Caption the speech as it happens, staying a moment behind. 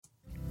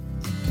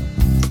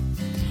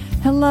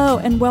Hello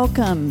and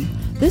welcome.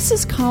 This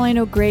is Colleen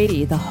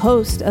O'Grady, the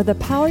host of the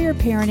Power Your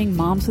Parenting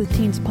Moms with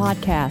Teens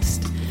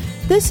podcast.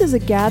 This is a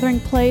gathering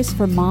place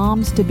for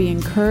moms to be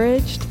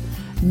encouraged,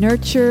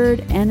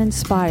 nurtured, and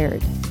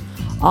inspired.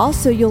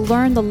 Also, you'll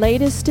learn the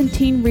latest in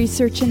teen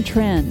research and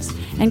trends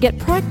and get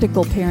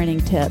practical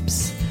parenting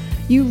tips.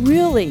 You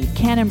really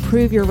can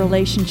improve your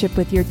relationship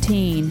with your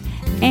teen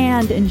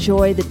and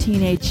enjoy the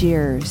teenage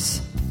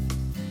years.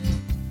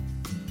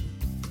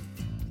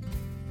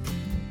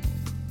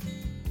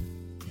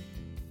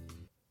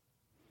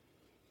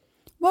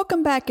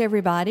 Welcome back,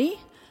 everybody.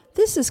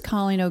 This is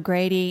Colleen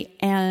O'Grady,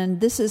 and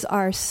this is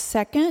our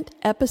second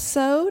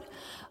episode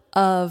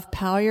of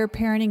Power Your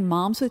Parenting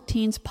Moms with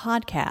Teens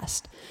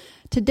podcast.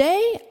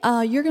 Today,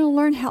 you're going to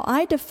learn how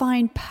I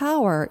define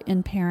power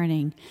in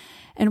parenting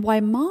and why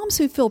moms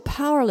who feel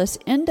powerless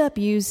end up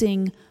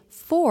using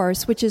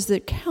force, which is the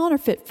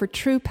counterfeit for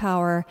true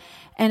power,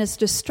 and it's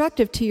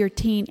destructive to your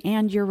teen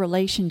and your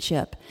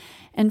relationship.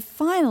 And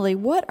finally,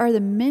 what are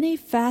the many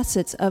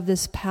facets of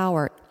this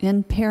power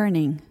in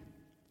parenting?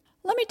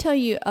 Let me tell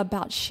you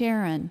about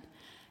Sharon.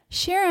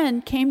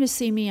 Sharon came to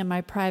see me in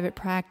my private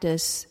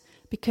practice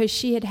because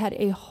she had had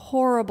a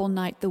horrible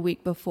night the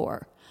week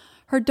before.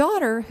 Her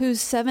daughter,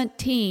 who's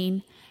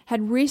 17,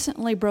 had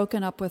recently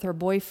broken up with her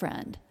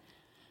boyfriend.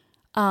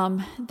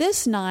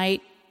 This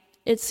night,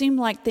 it seemed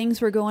like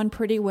things were going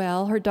pretty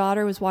well. Her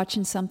daughter was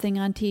watching something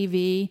on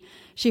TV.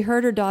 She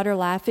heard her daughter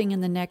laughing in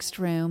the next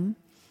room.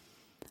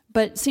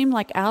 But it seemed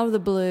like out of the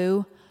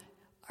blue,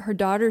 her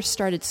daughter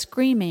started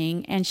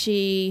screaming, and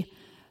she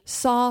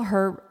saw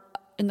her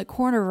in the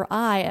corner of her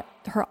eye,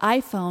 her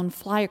iPhone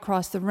fly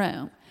across the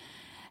room.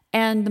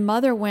 And the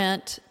mother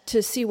went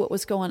to see what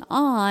was going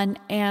on,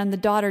 and the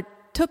daughter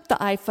took the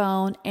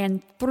iPhone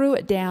and threw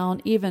it down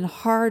even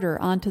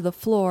harder onto the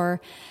floor,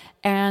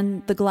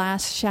 and the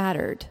glass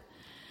shattered.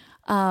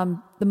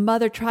 The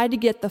mother tried to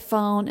get the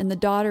phone, and the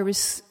daughter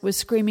was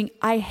screaming,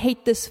 "I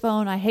hate this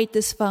phone, I hate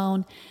this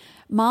phone."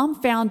 Mom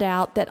found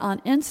out that on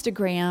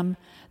Instagram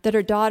that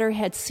her daughter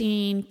had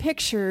seen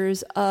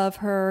pictures of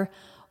her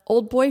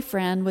old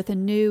boyfriend with a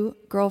new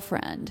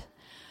girlfriend.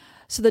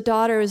 So the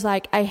daughter was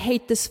like, "I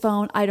hate this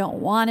phone. I don't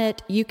want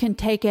it. You can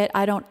take it.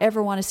 I don't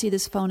ever want to see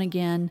this phone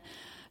again."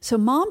 So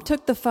mom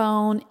took the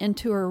phone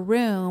into her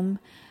room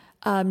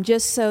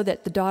just so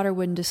that the daughter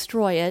wouldn't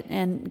destroy it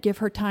and give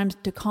her time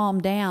to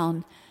calm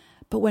down.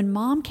 But when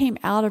mom came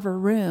out of her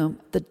room,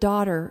 the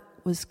daughter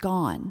was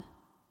gone.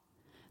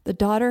 The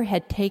daughter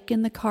had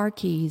taken the car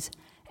keys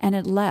and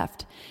had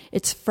left.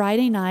 It's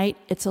Friday night.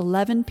 It's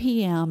 11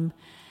 p.m.,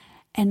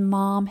 and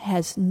mom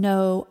has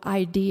no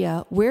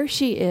idea where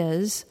she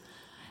is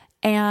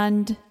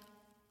and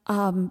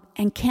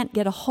can't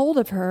get a hold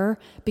of her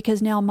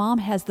because now mom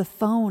has the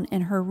phone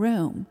in her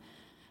room.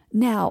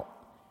 Now,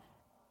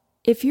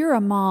 if you're a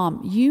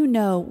mom, you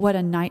know what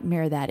a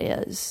nightmare that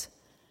is.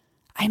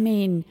 I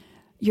mean,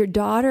 your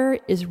daughter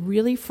is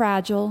really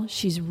fragile,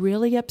 she's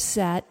really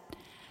upset,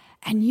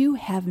 and you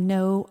have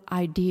no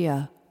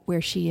idea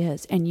where she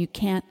is, and you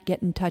can't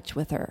get in touch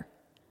with her.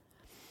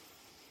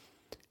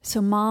 So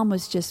mom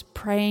was just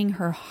praying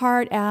her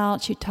heart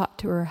out. She talked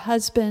to her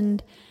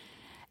husband,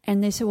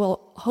 and they said,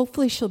 well,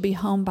 hopefully she'll be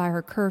home by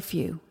her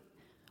curfew.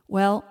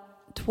 Well,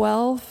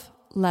 12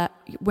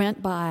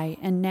 went by,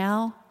 and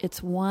now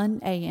it's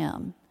 1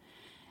 a.m.,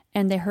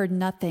 and they heard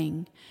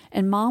nothing.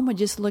 And mom would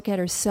just look at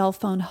her cell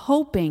phone,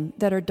 hoping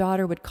that her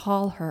daughter would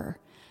call her.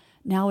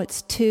 Now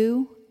it's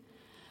 2,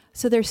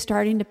 so they're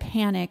starting to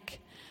panic.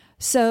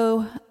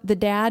 So the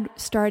dad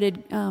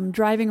started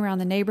driving around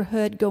the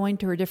neighborhood, going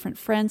to her different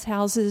friends'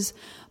 houses.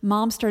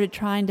 Mom started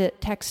trying to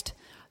text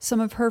some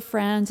of her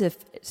friends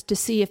to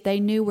see if they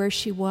knew where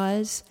she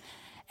was,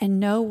 and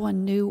no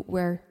one knew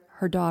where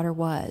her daughter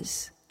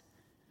was.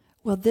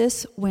 Well,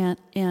 this went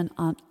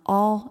on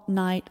all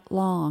night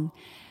long,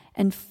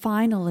 and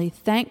finally,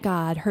 thank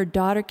God, her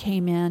daughter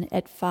came in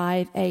at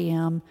 5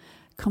 a.m.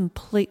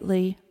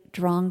 completely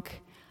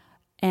drunk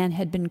and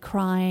had been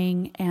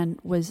crying and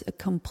was a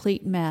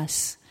complete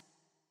mess.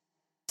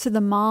 So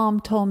the mom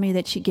told me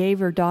that she gave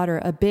her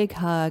daughter a big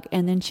hug,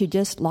 and then she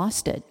just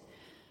lost it.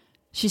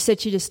 She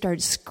said she just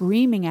started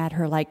screaming at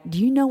her like,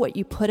 "Do you know what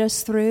you put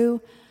us through?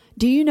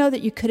 Do you know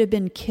that you could have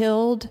been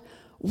killed?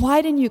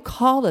 Why didn't you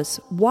call us?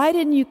 Why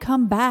didn't you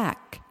come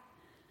back?"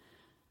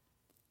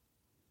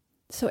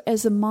 So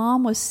as the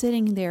mom was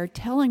sitting there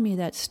telling me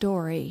that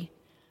story,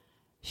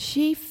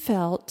 she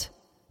felt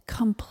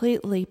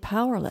completely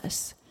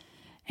powerless.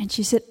 And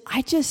she said,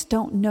 "I just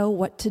don't know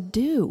what to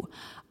do.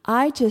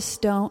 I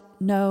just don't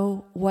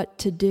know what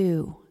to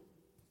do."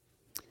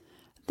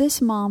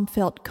 This mom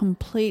felt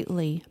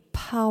completely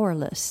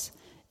powerless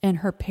in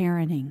her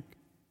parenting.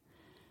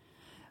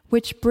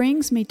 Which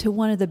brings me to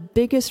one of the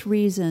biggest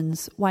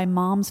reasons why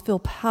moms feel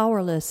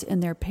powerless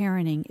in their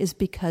parenting is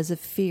because of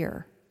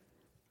fear.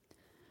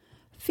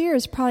 Fear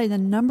is probably the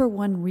number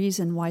one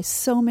reason why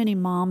so many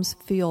moms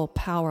feel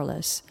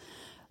powerless.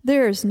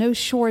 There is no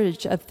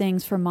shortage of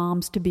things for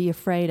moms to be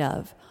afraid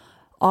of.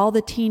 All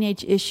the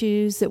teenage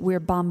issues that we're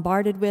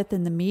bombarded with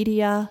in the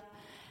media,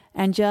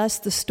 and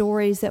just the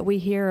stories that we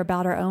hear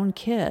about our own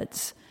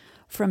kids,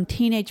 from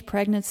teenage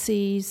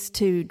pregnancies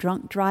to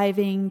drunk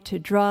driving to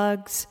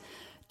drugs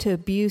to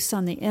abuse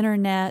on the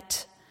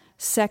internet,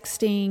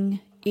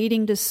 sexting,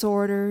 eating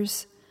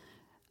disorders,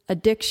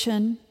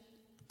 addiction.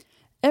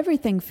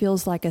 Everything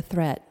feels like a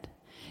threat.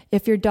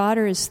 If your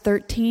daughter is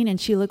 13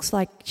 and she looks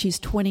like she's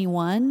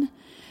 21,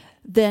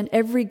 then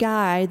every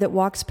guy that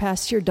walks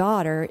past your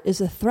daughter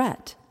is a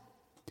threat.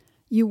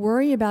 You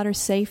worry about her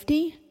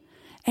safety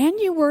and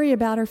you worry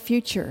about her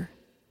future.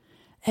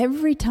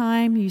 Every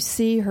time you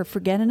see her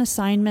forget an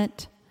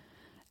assignment,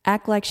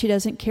 act like she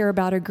doesn't care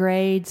about her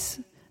grades,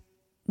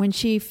 when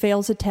she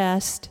fails a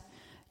test,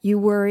 you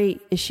worry,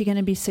 is she going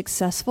to be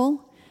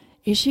successful?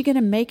 Is she going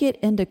to make it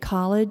into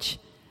college?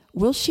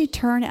 Will she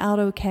turn out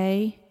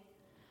okay?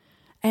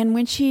 And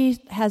when she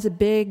has a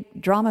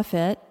big drama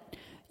fit,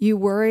 you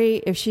worry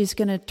if she's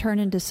going to turn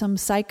into some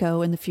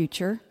psycho in the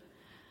future.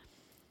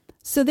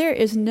 So there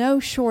is no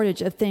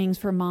shortage of things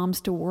for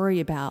moms to worry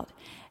about.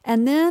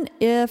 And then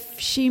if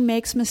she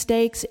makes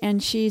mistakes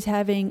and she's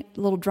having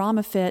little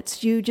drama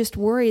fits, you just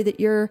worry that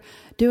you're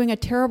doing a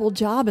terrible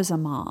job as a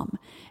mom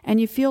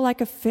and you feel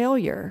like a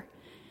failure.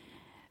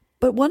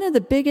 But one of the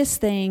biggest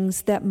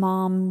things that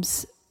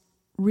moms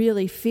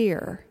really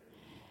fear,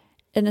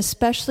 and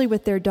especially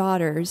with their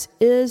daughters,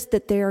 is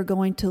that they are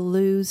going to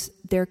lose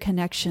their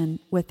connection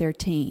with their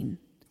teen.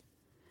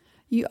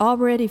 You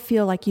already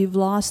feel like you've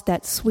lost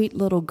that sweet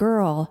little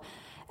girl,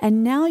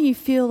 and now you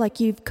feel like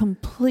you've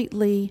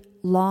completely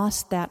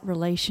lost that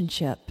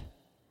relationship.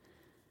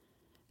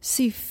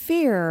 See,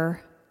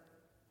 fear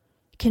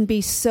can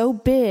be so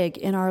big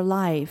in our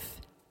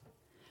life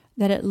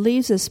that it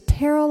leaves us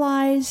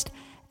paralyzed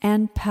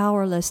and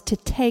powerless to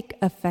take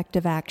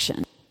effective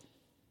action.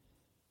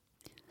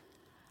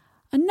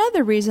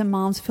 Another reason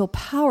moms feel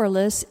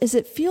powerless is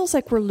it feels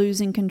like we're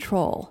losing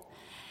control.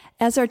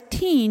 As our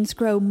teens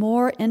grow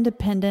more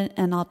independent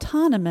and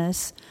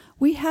autonomous,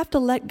 we have to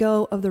let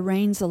go of the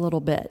reins a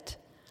little bit.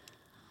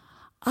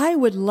 I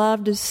would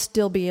love to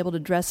still be able to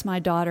dress my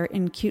daughter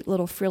in cute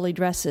little frilly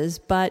dresses,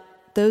 but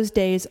those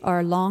days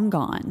are long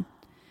gone.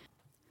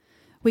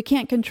 We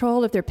can't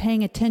control if they're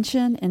paying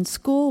attention in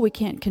school. We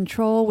can't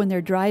control when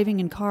they're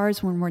driving in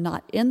cars when we're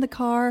not in the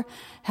car,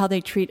 how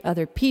they treat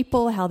other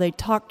people, how they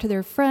talk to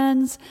their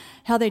friends,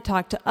 how they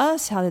talk to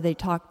us, how they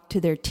talk to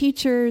their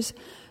teachers.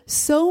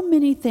 So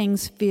many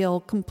things feel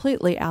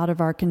completely out of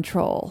our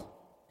control.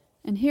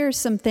 And here are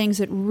some things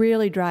that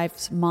really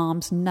drives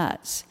moms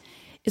nuts,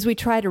 is we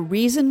try to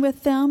reason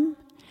with them,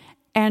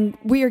 and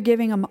we are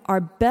giving them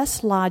our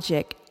best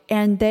logic,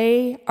 and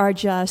they are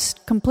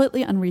just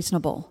completely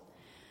unreasonable.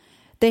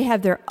 They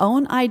have their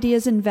own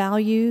ideas and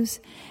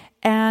values,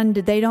 and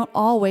they don't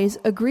always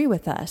agree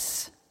with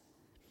us.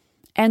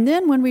 And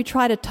then when we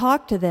try to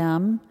talk to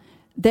them,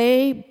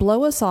 they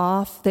blow us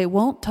off, they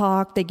won't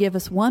talk, they give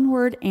us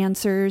one-word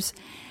answers,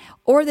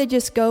 or they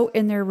just go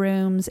in their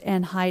rooms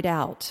and hide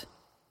out.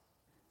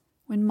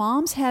 When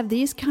moms have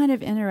these kind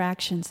of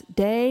interactions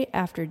day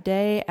after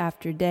day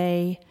after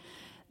day,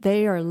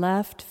 they are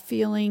left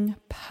feeling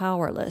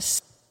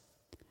powerless.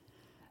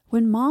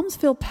 When moms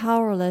feel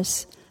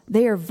powerless,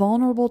 they are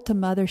vulnerable to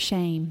mother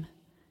shame.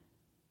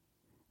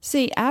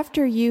 See,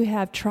 after you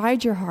have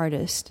tried your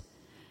hardest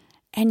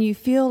and you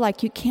feel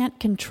like you can't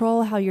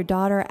control how your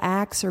daughter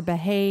acts or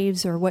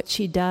behaves or what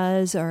she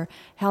does or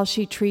how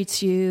she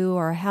treats you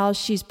or how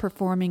she's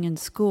performing in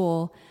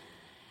school,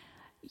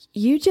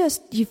 you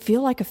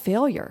feel like a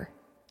failure.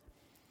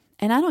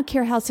 And I don't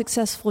care how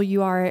successful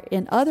you are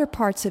in other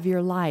parts of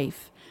your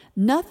life,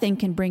 nothing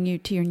can bring you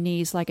to your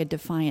knees like a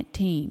defiant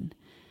teen.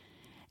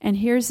 And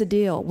here's the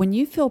deal. When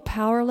you feel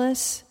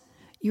powerless,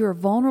 you are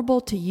vulnerable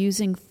to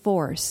using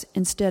force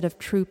instead of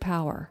true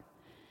power.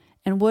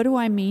 And what do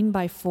I mean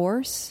by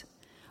force?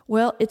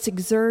 Well, it's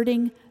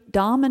exerting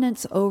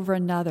dominance over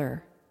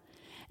another.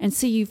 And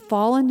see, you've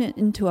fallen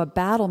into a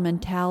battle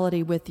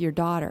mentality with your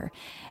daughter,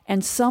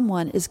 and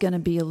someone is going to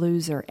be a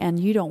loser, and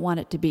you don't want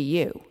it to be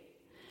you.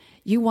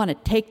 You want to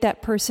take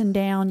that person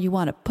down. You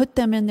want to put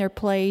them in their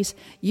place.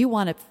 You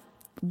want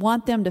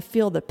them to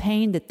feel the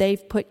pain that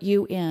they've put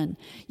you in.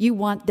 You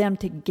want them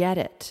to get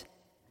it.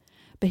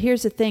 But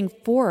here's the thing,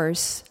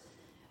 force,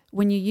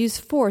 when you use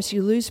force,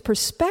 you lose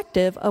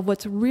perspective of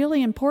what's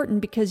really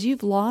important because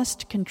you've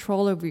lost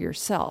control over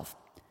yourself.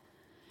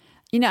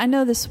 I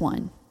know this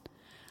one.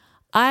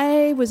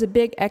 I was a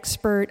big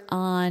expert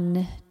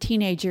on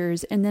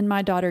teenagers, and then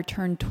my daughter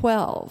turned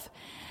 12.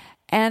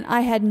 And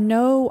I had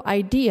no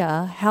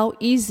idea how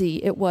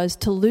easy it was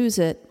to lose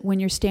it when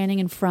you're standing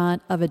in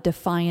front of a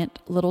defiant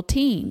little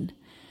teen.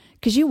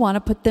 Because you want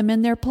to put them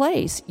in their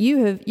place.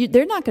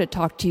 They're not going to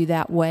talk to you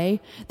that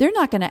way. They're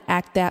not going to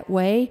act that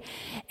way.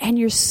 And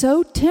you're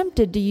so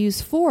tempted to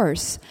use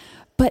force.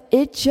 But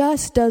it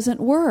just doesn't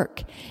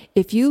work.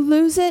 If you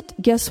lose it,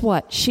 guess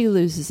what? She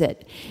loses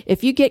it.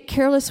 If you get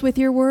careless with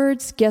your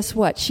words, guess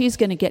what? She's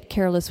going to get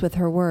careless with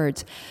her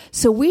words.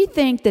 So we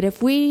think that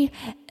if we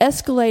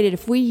escalate it,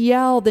 if we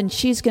yell, then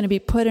she's going to be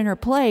put in her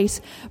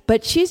place,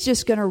 but she's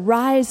just going to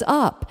rise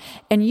up,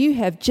 and you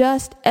have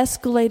just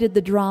escalated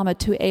the drama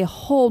to a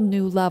whole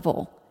new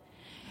level.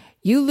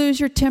 You lose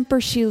your temper,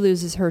 she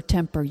loses her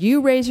temper. You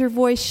raise your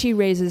voice, she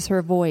raises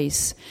her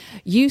voice.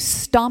 You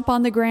stomp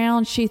on the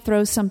ground, she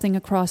throws something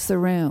across the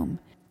room.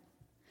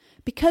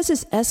 Because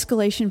this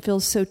escalation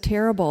feels so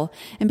terrible,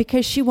 and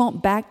because she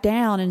won't back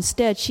down,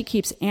 instead she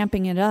keeps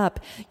amping it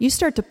up, you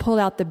start to pull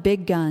out the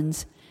big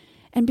guns.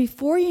 And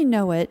before you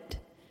know it,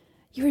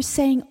 you're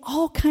saying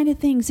all kind of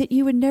things that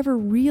you would never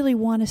really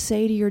want to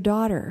say to your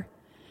daughter.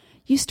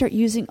 You start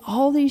using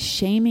all these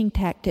shaming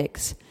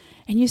tactics,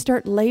 and you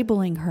start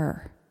labeling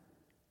her.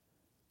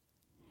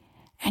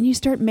 And you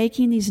start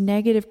making these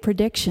negative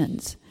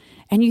predictions.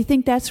 And you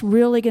think that's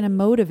really going to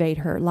motivate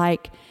her.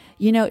 Like,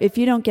 if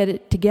you don't get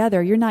it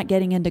together, you're not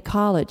getting into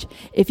college.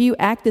 If you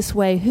act this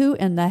way, who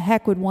in the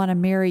heck would want to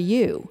marry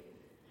you?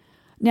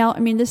 Now,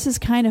 this is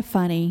kind of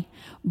funny,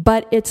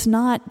 but it's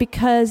not,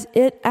 because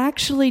it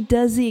actually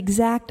does the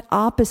exact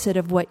opposite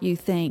of what you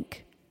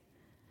think.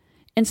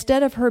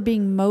 Instead of her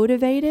being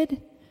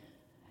motivated,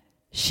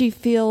 she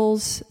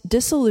feels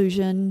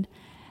disillusioned,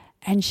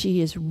 and she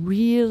is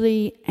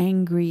really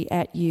angry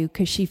at you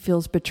because she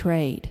feels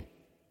betrayed.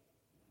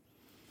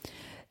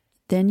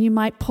 Then you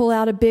might pull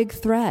out a big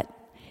threat.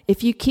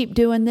 If you keep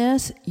doing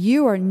this,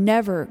 you are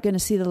never going to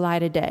see the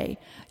light of day.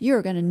 You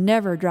are going to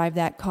never drive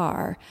that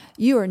car.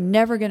 You are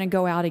never going to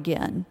go out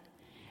again.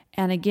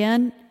 And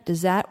again,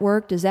 does that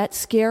work? Does that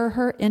scare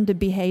her into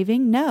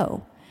behaving?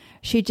 No.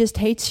 She just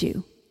hates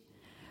you.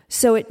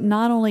 So it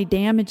not only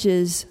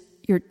damages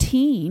your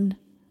teen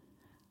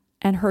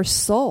and her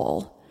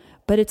soul,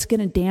 but it's going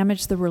to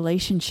damage the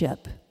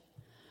relationship.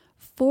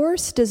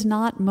 Force does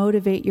not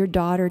motivate your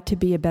daughter to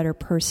be a better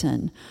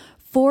person.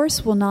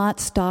 Force will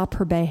not stop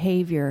her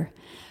behavior.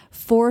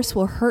 Force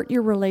will hurt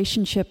your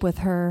relationship with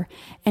her,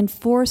 and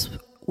force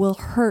will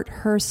hurt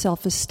her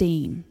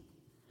self-esteem.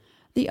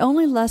 The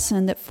only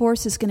lesson that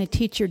force is going to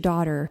teach your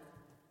daughter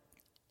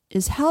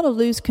is how to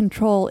lose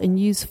control and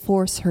use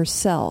force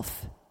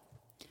herself.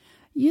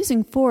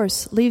 Using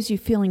force leaves you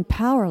feeling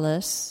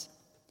powerless,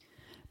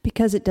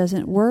 because it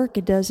doesn't work,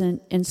 it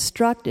doesn't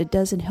instruct, it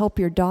doesn't help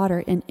your daughter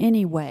in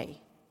any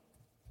way.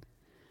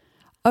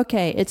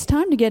 Okay, it's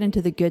time to get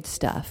into the good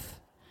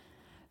stuff.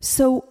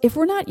 So if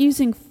we're not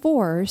using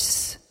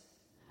force,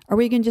 are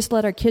we going to just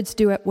let our kids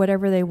do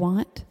whatever they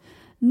want?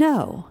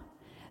 No.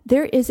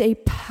 There is a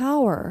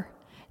power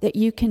that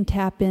you can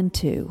tap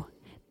into.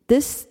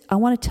 I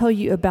want to tell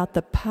you about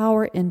the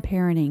power in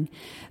parenting.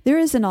 There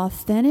is an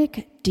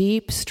authentic,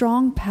 deep,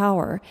 strong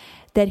power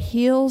that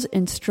heals,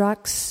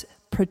 instructs,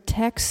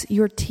 protects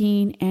your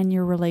teen and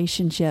your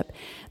relationship.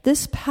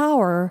 This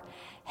power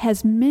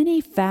has many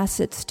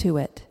facets to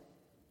it.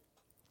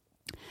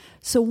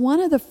 So one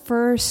of the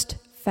first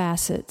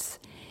facets,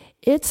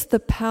 it's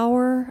the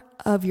power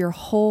of your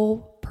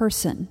whole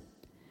person.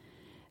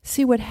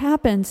 See, what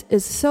happens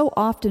is so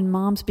often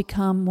moms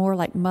become more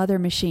like mother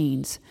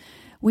machines.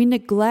 We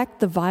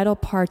neglect the vital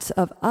parts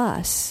of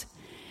us.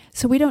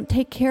 So we don't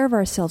take care of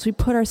ourselves. We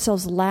put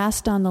ourselves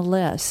last on the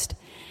list,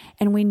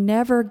 and we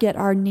never get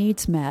our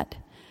needs met.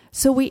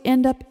 So we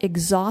end up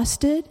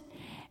exhausted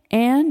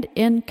and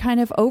in kind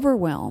of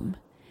overwhelm.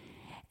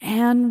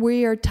 And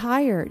we are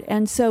tired.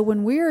 And so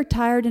when we are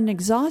tired and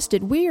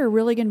exhausted, we are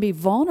really going to be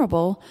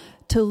vulnerable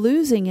to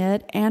losing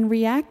it and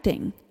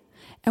reacting.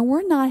 And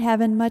we're not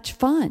having much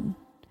fun.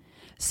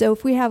 So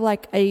if we have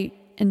like a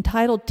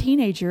entitled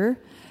teenager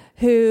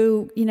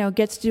who,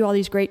 gets to do all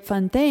these great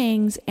fun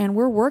things and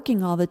we're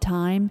working all the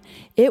time,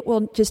 it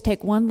will just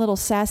take one little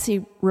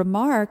sassy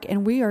remark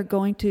and we are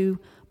going to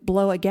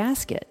blow a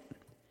gasket.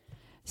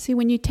 See,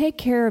 when you take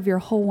care of your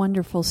whole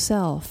wonderful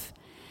self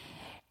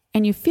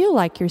and you feel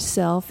like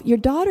yourself, your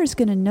daughter's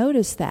going to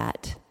notice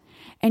that.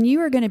 And you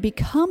are going to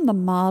become the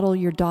model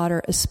your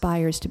daughter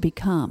aspires to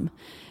become.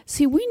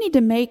 See, we need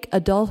to make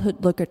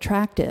adulthood look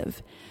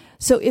attractive.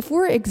 So if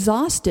we're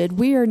exhausted,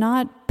 we are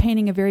not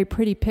painting a very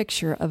pretty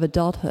picture of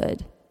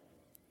adulthood.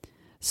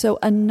 So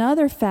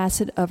another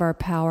facet of our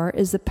power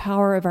is the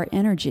power of our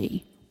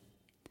energy.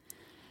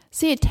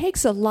 See, it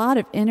takes a lot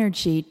of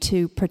energy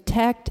to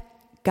protect,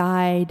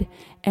 guide,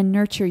 and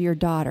nurture your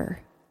daughter.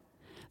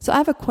 So I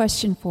have a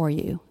question for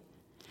you.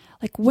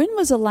 Like, when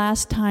was the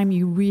last time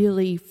you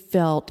really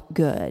felt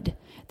good?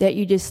 That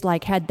you just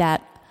had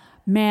that,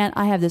 man,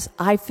 I have this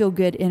I feel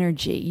good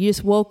energy. You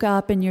just woke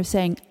up and you're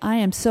saying, I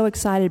am so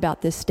excited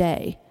about this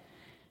day.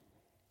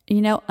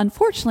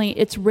 Unfortunately,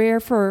 it's rare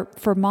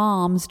for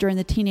moms during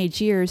the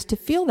teenage years to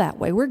feel that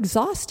way. We're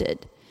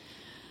exhausted.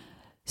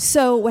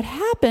 So what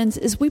happens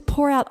is we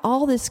pour out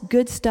all this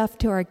good stuff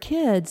to our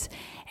kids,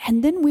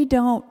 and then we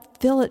don't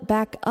fill it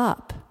back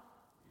up.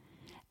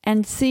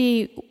 And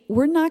see,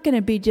 we're not going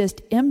to be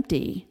just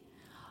empty.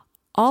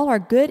 all our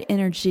good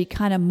energy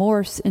kind of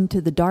morphs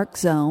into the dark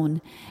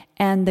zone,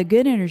 and the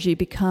good energy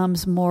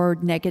becomes more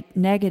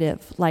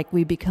negative, like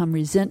we become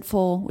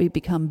resentful, we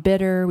become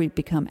bitter, we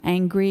become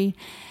angry.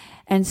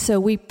 And so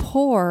we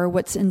pour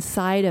what's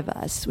inside of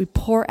us. We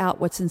pour out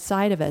what's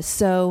inside of us.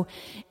 So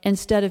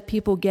instead of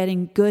people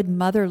getting good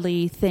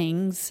motherly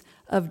things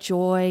of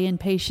joy and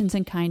patience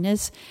and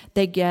kindness,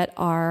 they get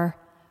our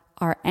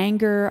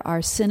anger,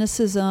 our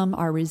cynicism,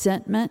 our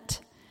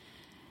resentment.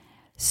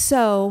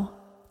 So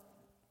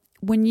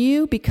when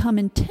you become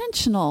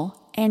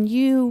intentional and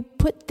you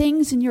put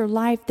things in your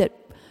life that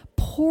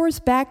pours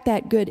back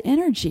that good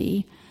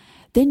energy,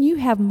 then you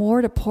have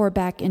more to pour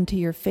back into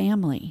your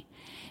family.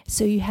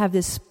 So you have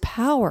this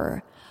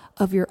power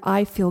of your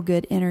I feel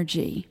good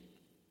energy.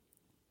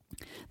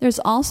 There's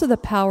also the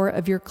power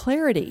of your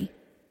clarity.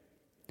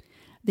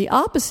 The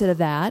opposite of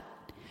that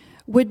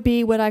would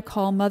be what I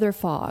call mother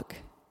fog.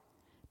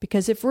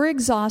 Because if we're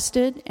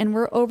exhausted and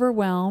we're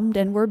overwhelmed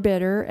and we're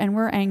bitter and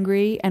we're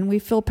angry and we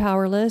feel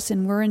powerless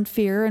and we're in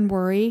fear and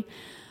worry,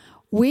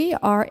 we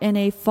are in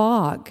a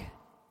fog.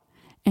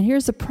 And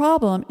here's the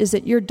problem, is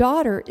that your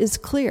daughter is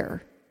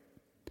clear.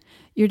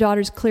 Your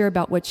daughter's clear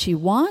about what she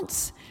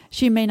wants.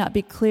 She may not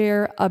be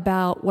clear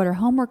about what her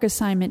homework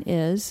assignment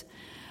is,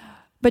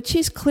 but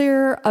she's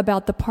clear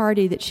about the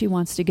party that she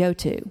wants to go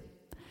to.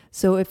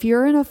 So if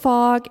you're in a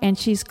fog and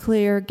she's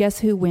clear, guess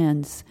who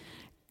wins?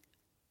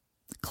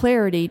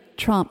 Clarity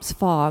trumps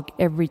fog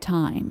every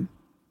time.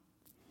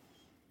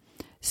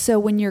 So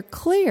when you're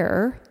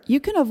clear,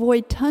 you can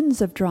avoid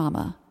tons of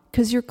drama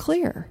because you're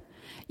clear.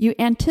 You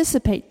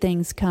anticipate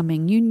things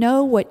coming. You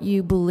know what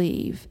you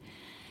believe.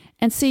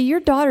 And see,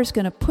 your daughter's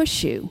going to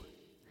push you.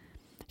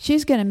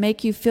 She's going to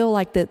make you feel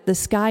like the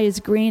sky is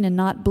green and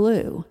not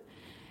blue.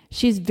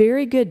 She's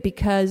very good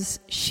because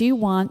she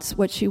wants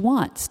what she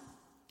wants.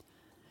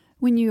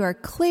 When you are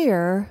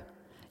clear,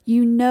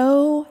 you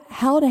know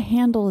how to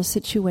handle a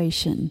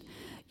situation.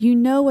 You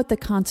know what the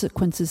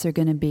consequences are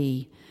going to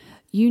be.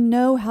 You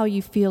know how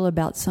you feel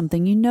about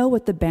something. You know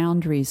what the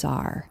boundaries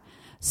are.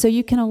 So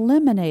you can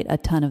eliminate a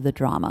ton of the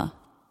drama.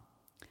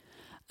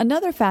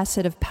 Another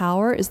facet of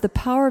power is the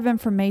power of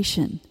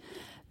information.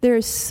 There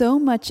is so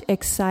much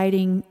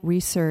exciting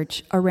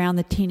research around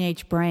the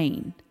teenage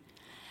brain.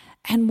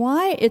 And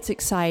why it's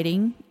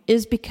exciting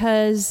is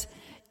because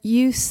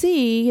you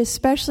see,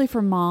 especially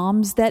for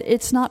moms, that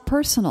it's not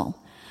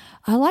personal.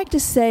 I like to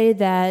say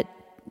that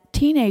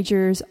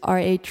teenagers are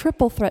a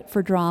triple threat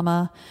for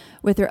drama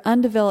with their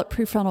undeveloped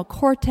prefrontal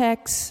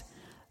cortex,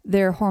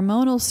 their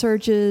hormonal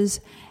surges,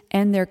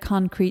 and their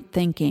concrete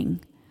thinking.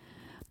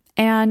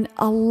 And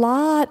a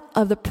lot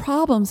of the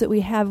problems that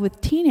we have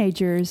with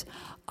teenagers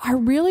are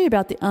really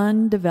about the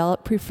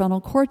undeveloped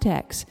prefrontal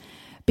cortex,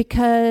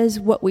 because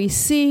what we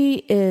see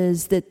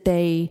is that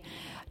they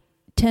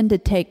tend to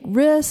take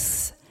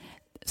risks.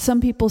 Some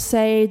people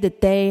say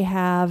that they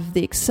have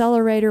the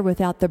accelerator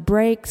without the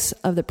brakes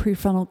of the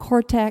prefrontal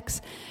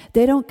cortex.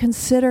 They don't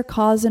consider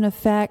cause and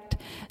effect.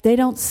 They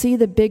don't see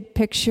the big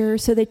picture,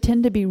 so they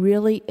tend to be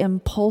really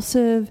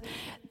impulsive.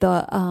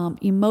 The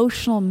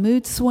emotional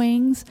mood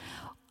swings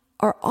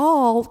are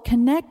all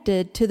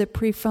connected to the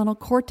prefrontal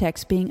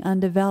cortex being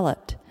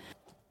undeveloped.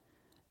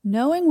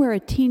 Knowing where a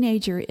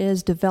teenager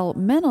is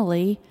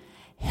developmentally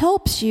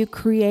helps you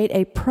create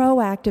a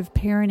proactive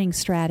parenting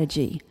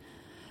strategy.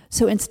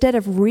 So instead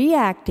of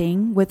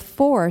reacting with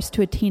force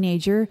to a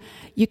teenager,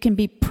 you can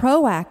be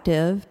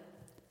proactive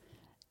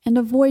and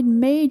avoid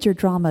major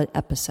drama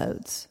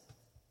episodes.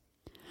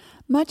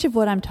 Much of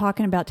what I'm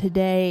talking about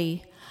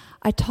today,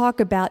 I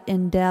talk about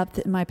in depth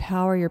in my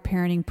Power Your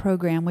Parenting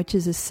program, which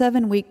is a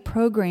 7-week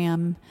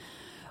program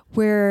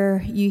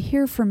where you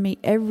hear from me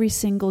every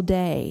single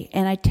day.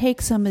 And I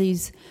take some of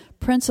these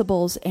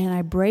principles and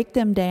I break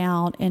them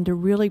down into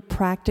really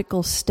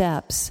practical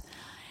steps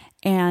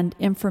and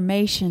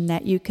information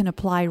that you can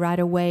apply right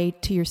away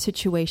to your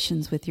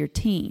situations with your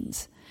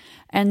teens.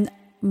 And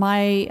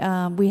we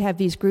have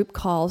these group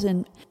calls,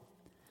 and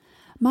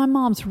my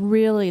moms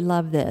really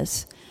love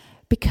this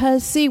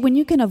because, see, when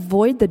you can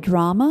avoid the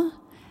drama,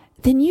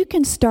 then you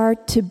can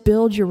start to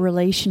build your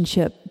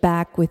relationship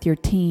back with your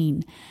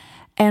teen.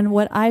 And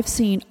what I've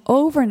seen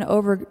over and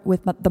over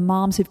with the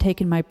moms who've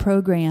taken my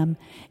program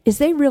is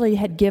they really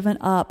had given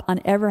up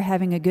on ever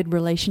having a good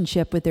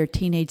relationship with their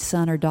teenage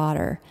son or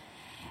daughter.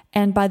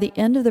 And by the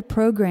end of the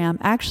program,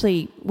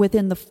 actually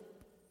within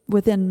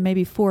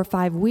maybe 4 or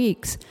 5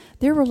 weeks,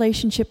 their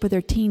relationship with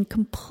their teen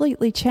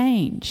completely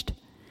changed.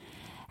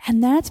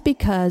 And that's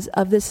because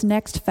of this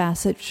next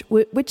facet,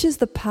 which is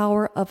the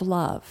power of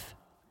love.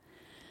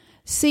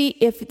 See,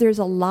 if there's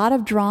a lot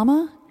of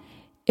drama,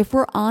 if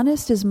we're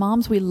honest as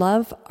moms, we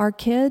love our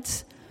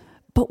kids,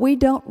 but we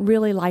don't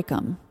really like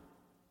them.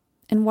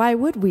 And why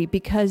would we?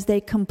 Because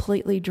they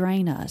completely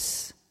drain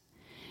us.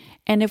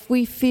 And if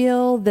we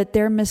feel that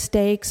their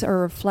mistakes are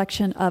a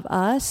reflection of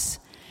us,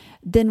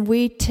 then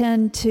we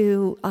tend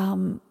to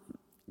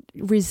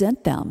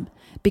resent them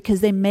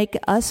because they make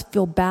us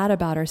feel bad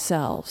about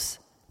ourselves.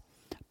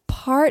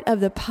 Part of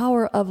the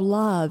power of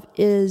love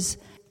is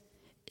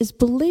is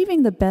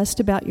believing the best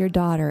about your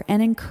daughter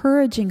and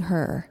encouraging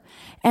her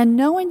and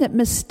knowing that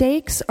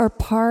mistakes are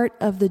part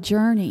of the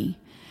journey,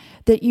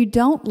 that you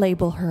don't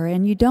label her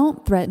and you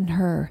don't threaten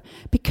her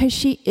because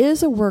she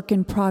is a work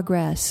in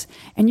progress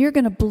and you're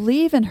going to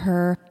believe in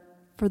her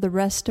for the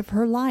rest of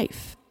her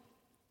life.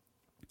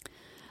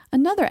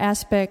 Another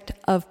aspect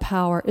of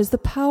power is the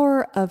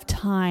power of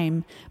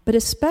time, but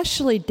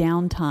especially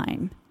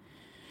downtime.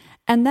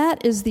 And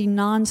that is the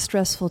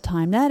non-stressful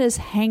time. That is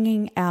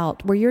hanging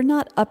out, where you're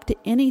not up to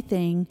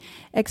anything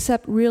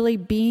except really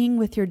being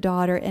with your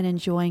daughter and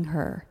enjoying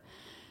her.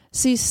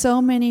 See,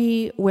 so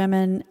many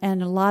women,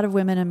 and a lot of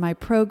women in my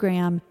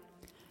program,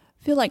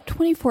 feel like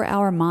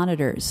 24-hour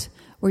monitors,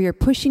 where you're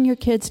pushing your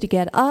kids to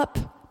get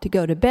up, to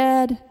go to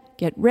bed,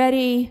 get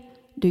ready,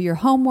 do your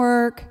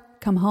homework,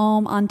 come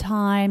home on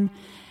time.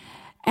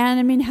 And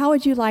I mean, how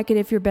would you like it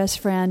if your best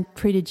friend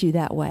treated you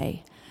that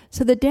way?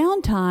 So the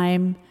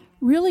downtime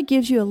really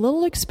gives you a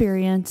little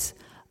experience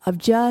of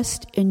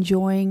just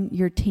enjoying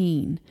your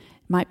teen.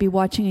 Might be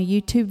watching a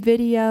YouTube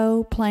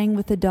video, playing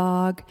with a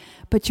dog,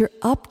 but you're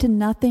up to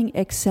nothing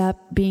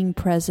except being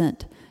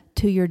present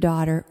to your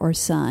daughter or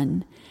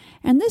son.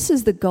 And this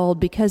is the gold,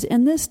 because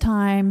in this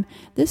time,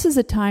 this is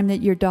a time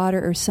that your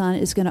daughter or son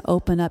is going to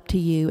open up to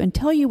you and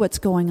tell you what's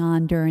going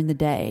on during the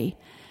day.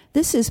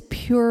 This is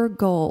pure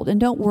gold.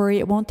 And don't worry,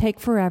 it won't take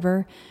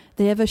forever.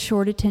 They have a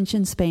short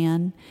attention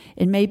span.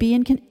 It may be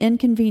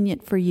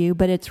inconvenient for you,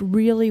 but it's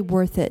really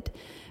worth it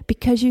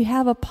because you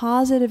have a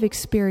positive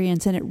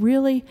experience and it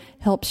really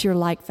helps your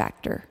like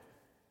factor.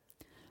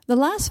 The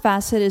last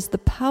facet is the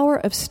power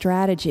of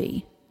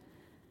strategy.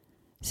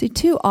 See,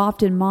 too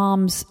often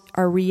moms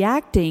are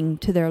reacting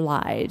to their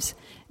lives.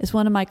 As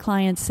one of my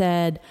clients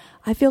said,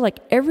 I feel like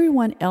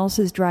everyone else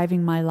is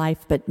driving my life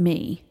but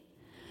me.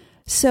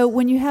 So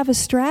when you have a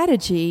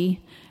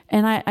strategy,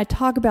 and I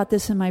talk about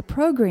this in my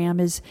program,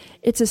 is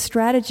it's a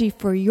strategy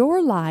for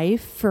your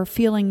life, for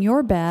feeling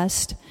your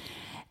best,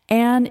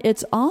 and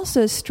it's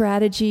also a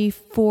strategy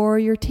for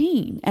your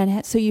teen.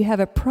 And so you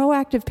have a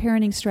proactive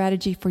parenting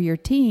strategy for your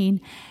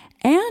teen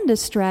and a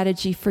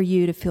strategy for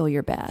you to feel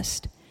your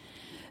best.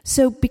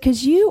 So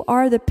because you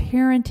are the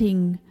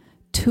parenting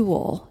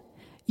tool,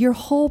 your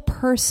whole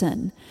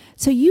person,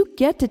 so you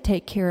get to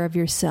take care of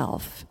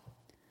yourself.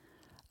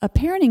 A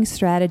parenting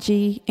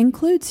strategy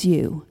includes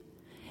you.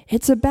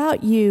 It's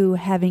about you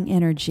having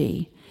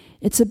energy.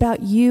 It's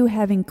about you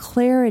having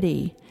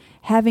clarity,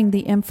 having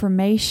the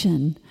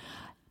information,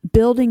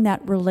 building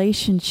that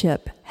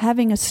relationship,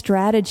 having a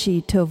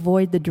strategy to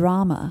avoid the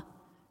drama,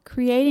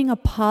 creating a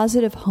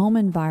positive home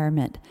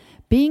environment,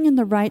 being in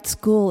the right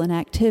school and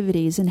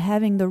activities, and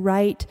having the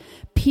right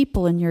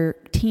people in your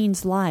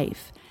teen's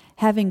life,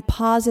 having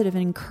positive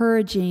and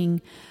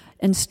encouraging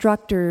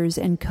instructors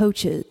and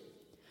coaches.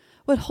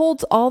 What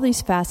holds all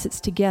these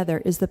facets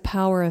together is the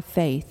power of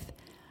faith.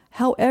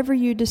 However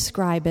you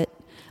describe it,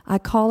 I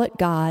call it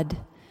God.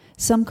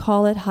 Some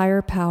call it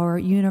higher power,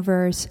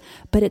 universe,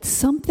 but it's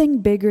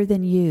something bigger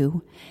than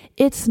you.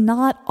 It's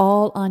not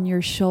all on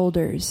your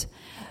shoulders.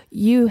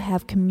 You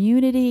have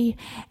community,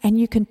 and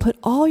you can put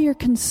all your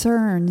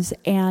concerns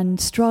and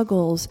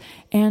struggles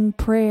and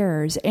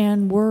prayers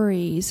and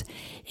worries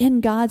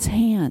in God's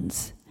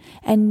hands.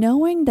 And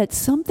knowing that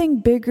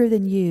something bigger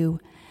than you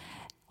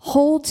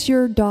holds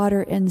your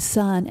daughter and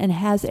son and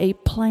has a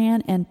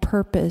plan and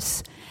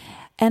purpose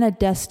and a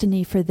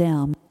destiny for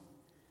them.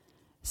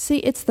 See,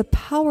 it's the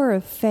power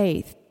of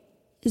faith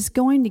is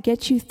going to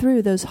get you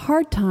through those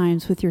hard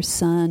times with your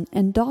son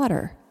and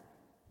daughter.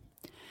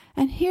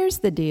 And here's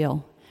the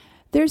deal.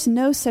 There's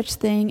no such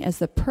thing as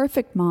the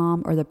perfect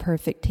mom or the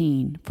perfect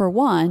teen. For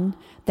one,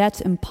 that's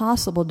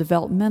impossible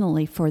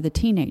developmentally for the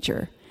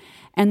teenager,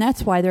 and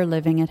that's why they're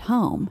living at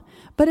home.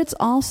 But it's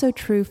also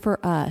true for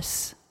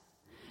us.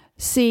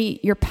 See,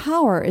 your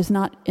power is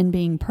not in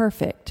being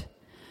perfect.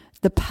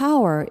 The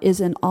power is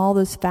in all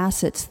those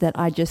facets that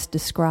I just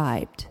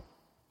described.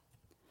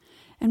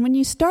 And when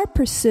you start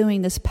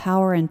pursuing this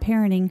power in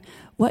parenting,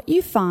 what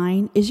you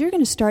find is you're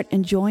going to start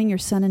enjoying your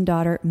son and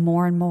daughter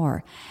more and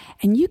more.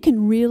 And you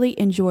can really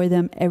enjoy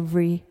them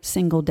every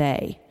single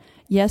day.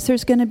 Yes,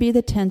 there's going to be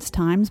the tense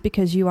times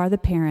because you are the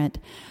parent,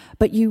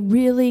 but you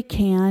really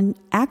can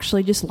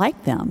actually just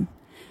like them.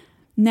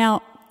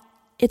 Now,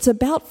 it's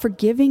about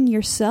forgiving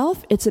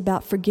yourself. It's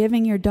about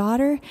forgiving your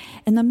daughter.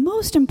 And the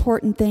most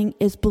important thing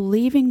is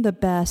believing the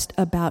best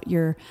about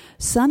your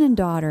son and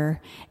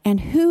daughter and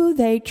who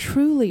they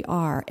truly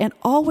are, and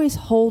always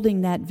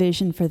holding that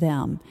vision for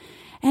them.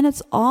 And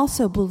it's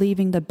also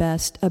believing the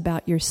best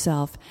about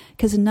yourself,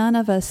 because none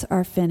of us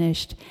are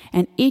finished,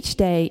 and each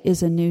day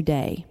is a new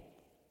day.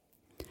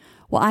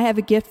 Well, I have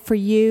a gift for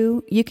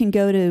you. You can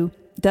go to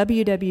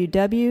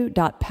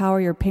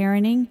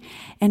www.poweryourparenting.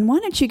 And why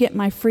don't you get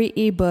my free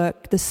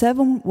ebook, The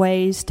 7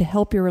 Ways to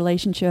Help Your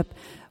Relationship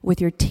with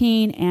Your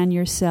Teen and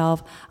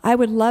Yourself. I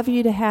would love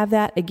you to have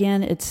that.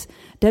 Again, it's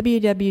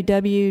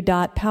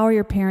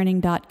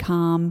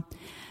www.poweryourparenting.com.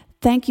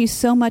 Thank you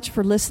so much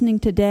for listening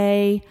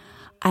today,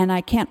 and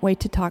I can't wait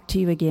to talk to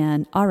you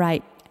again. All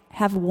right,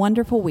 have a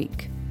wonderful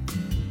week.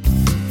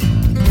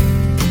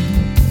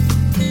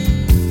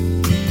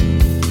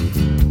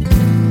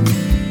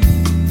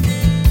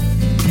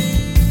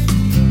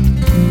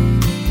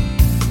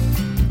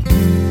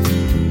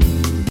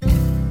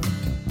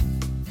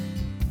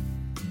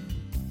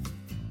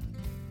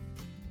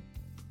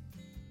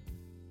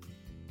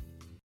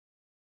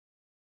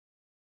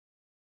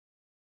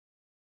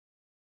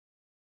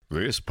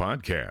 This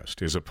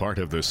podcast is a part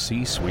of the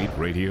C-Suite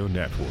Radio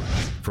Network.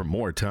 For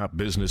more top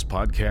business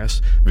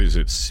podcasts,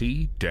 visit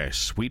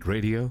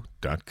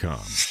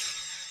c-suiteradio.com.